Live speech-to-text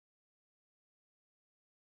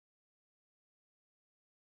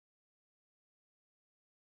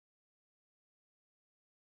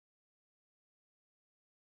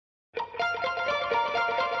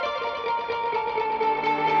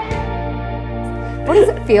What does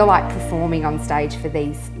it feel like performing on stage for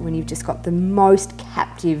these, when you've just got the most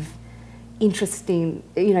captive, interesting,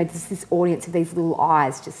 you know, there's this audience of these little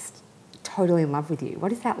eyes just totally in love with you?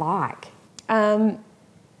 What is that like?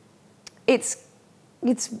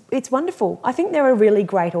 It's wonderful. I think they're a really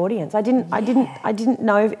great audience. I didn't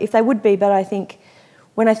know if they would be, but I think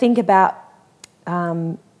when I think about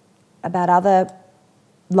other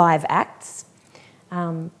live acts,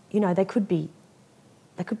 you know, they could be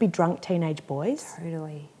drunk teenage boys.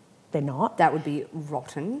 Totally. They're not. That would be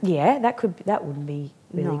rotten. Yeah, that wouldn't be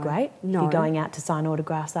really great. No. If you're going out to sign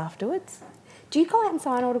autographs afterwards. Do you go out and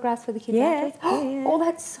sign autographs for the kids afterwards? Yeah. Oh,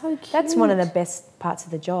 that's so cute. That's one of the best parts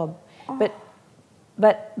of the job. Oh.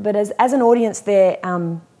 But as an audience, they're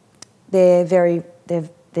very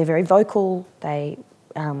vocal. They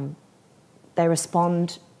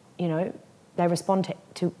respond. You know, they respond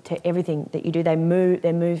to everything that you do. They're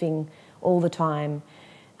moving all the time,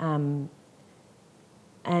 and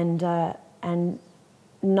 9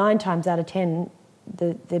 times out of 10,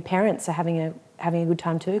 the parents are having a good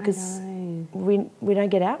time too, because we don't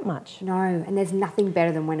get out much. No, and there's nothing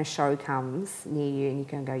better than when a show comes near you and you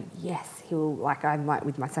can go, yes, I'm like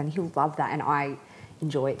with my son, he'll love that, and I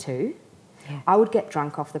enjoy it too. Yeah. I would get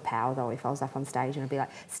drunk off the power though if I was up on stage, and I'd be like,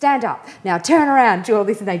 stand up, now turn around, do all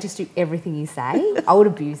this, and they just do everything you say. I would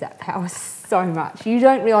abuse that power so much. You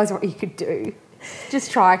don't realise what you could do. Just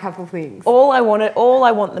try a couple of things. All I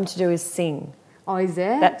want them to do is sing. Oh, is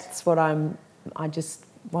it? That's what I just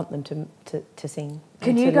want them to sing.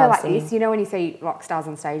 Can you go like this? You know when you see rock stars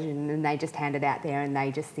on stage and they just hand it out there and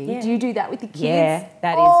they just sing? Yeah. Do you do that with the kids? Yeah,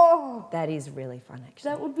 that is really fun actually.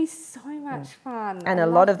 That would be so much fun. And a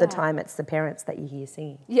lot of the time it's the parents that you hear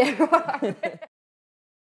singing. Yeah, right.